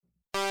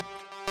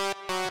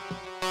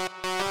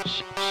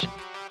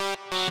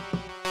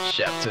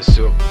شب تا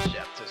صبح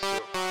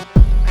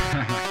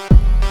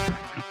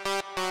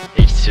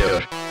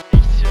هکتور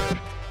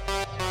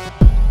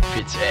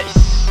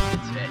فیتیس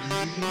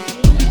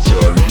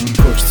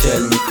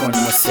کوکتل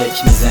میکنیم و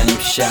سک میزنیم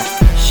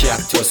شب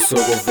تا صبح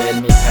و ول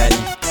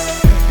میپریم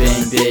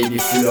بین بیبی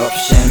فول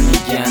آپشن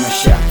میگن و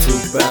شب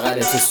تو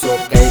بغلت و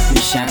صبح قید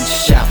میشن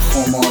شب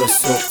خمار و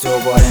صبح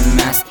دوباره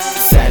مست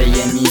سر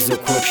یه میز و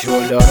کوک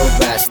رولا رو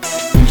بست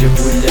اینجا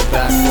گوله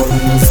برف رو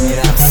میز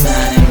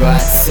میرقصن انگاه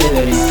عدسه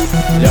داریم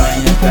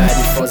لاین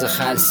بعدی فاز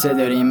خلصه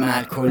داریم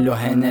الکل و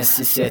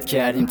هنسی ست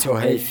کردیم تو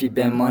حیفی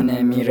به ما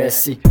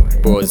نمیرسی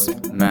باز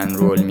من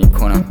رول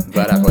میکنم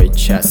ورقای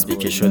چسبی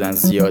که شدن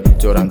زیاد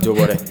دورم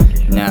دوباره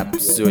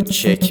نبض و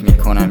چک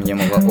میکنم یه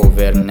موقع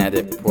اوور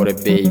نده پر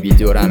بیبی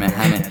دورم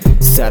همه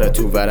سر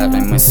تو ورق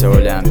مثل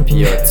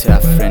المپیاد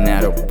تفره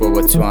نرو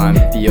بابا تو هم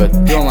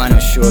بیاد دو منو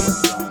شد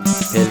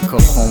پلکا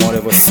خماره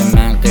واسه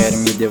من قر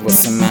میده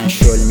واسه من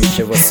شل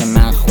میشه واسه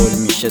من خل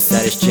میشه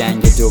سرش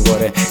جنگ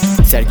دوباره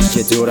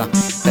سرگیجه دورم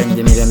قر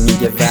میده میره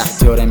میگه وقت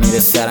داره میره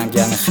سرم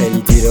گرم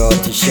خیلی دیره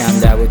آتیشم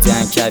لب و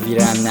دن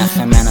کبیرم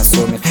نخه من از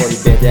سر میخوری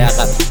بده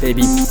عقب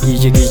ببین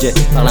گیجه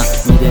بغلم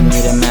میده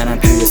میره منم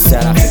توی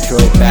سرم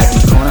فکرهای بد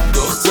میکنم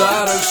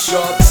دخترم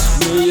شاد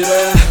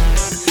میره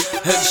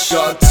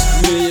هدشات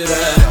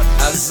میره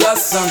از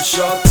دستم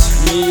شات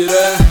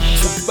میره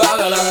تو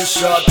بغلم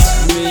شات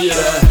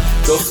میره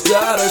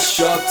دختر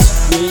شات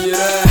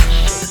میره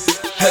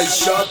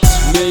هدشات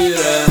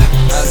میره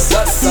از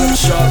دستم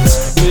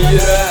شات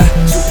میره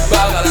تو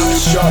بغلم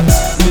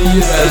شات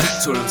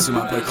میره تورم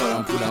سیمم پای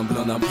کارم پولم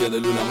بلندم پیاده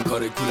لولم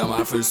کار کولم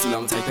حرف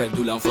رسولم تک تک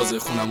دولم فاز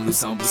خونم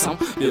روسم بوسم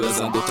بیا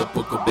بزن دوتا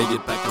پوکو بگیر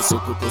پک و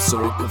سوکو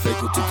سروکو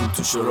فکو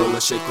تو شرولا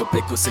شکو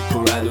پکو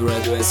سکو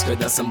ردو اسکای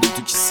دستم دو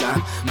تو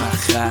کیسم من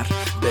خر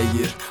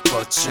بگیر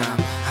پاچم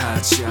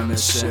هرچی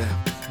همشه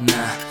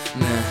نه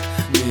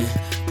می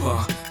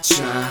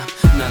پاچم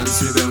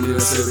نمیتونی بمونی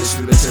واسه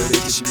بشوری به چه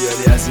بکشی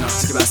بیاری از این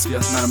آختی که بس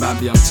بیاد من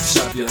بیام تو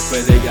شب بیاد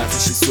باید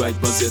گرتشی سوگ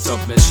بازی تاپ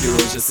مشی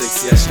روژ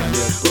سکسی اشکم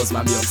بیاد باز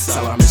من بیام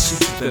سوار مشی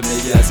به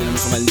میگی از اینو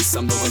میخوام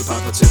لیستم دوباره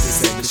پرپاچه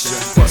فیسک بشه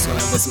باز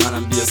کنم باز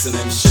منم بیاسه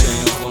نمیشه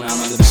این خونه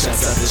همانده بیش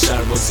از حد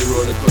شهر بازی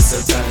رول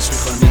کوستر تنش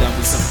میخوام میدم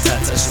بوسم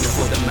تتش به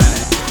خود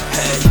منه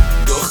هی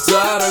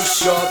دخترم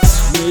شات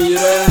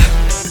میره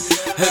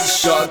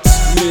هدشات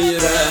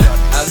میره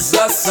از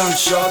دستم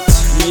شات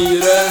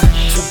میره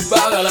تو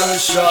بغلم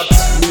شات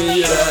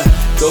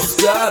میره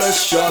دختر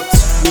شات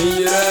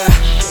میره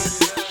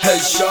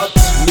هدشات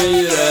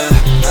میره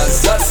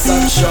از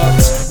دستم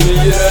شات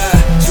میره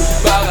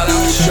تو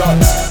بغلم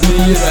شات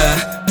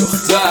میره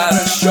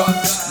دختر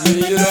شات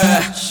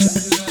میره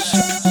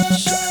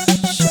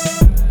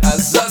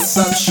از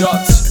دستم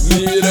شات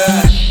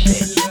میره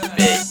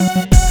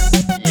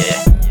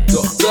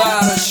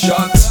دختر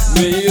شات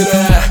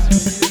میره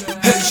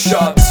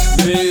هدشات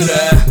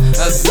میره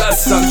از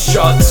دستم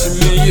شات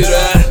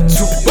میره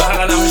تو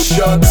بغلم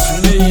شات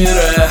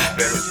میره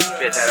بروز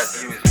بهتر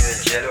از یوز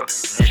میره جلو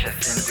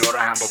نشستیم دور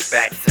هم با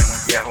بکسمون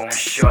یه هم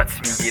شات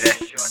میگیره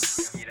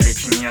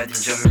یکی میاد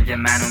اینجا میگه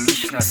منو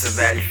میشناسه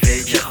ولی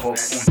فیک خب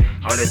اون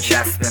حالا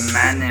جسب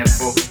منه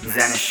و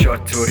میزنه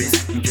شات توریز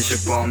میکشه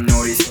بام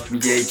نوریز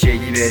میگه ای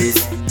جیدی بریز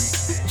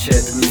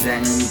چت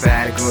میزنیم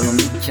برگا رو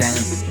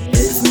میکنیم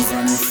ایز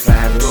میزنیم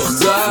فردا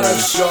دختر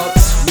شات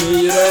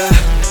میره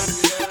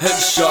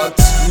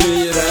هدشات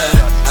میره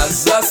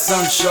از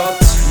دستم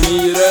شات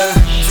میره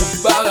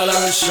تو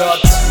بغلم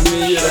شات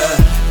میره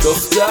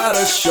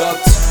دختر شات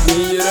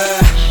میره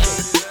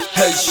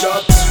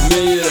هدشات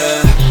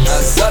میره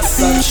از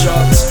دستم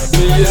شات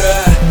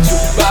میره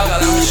تو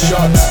بغلم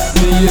شات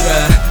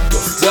میره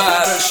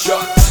دختر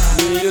شات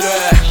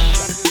میره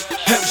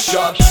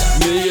هدشات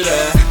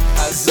میره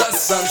از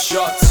دستم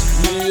شات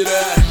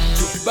میره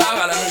تو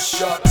بغلم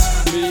شات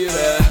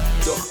میره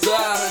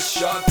دختر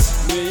شات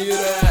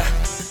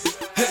میره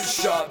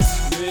هدشات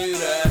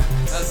میره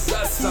از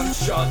دستم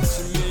شات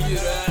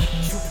میره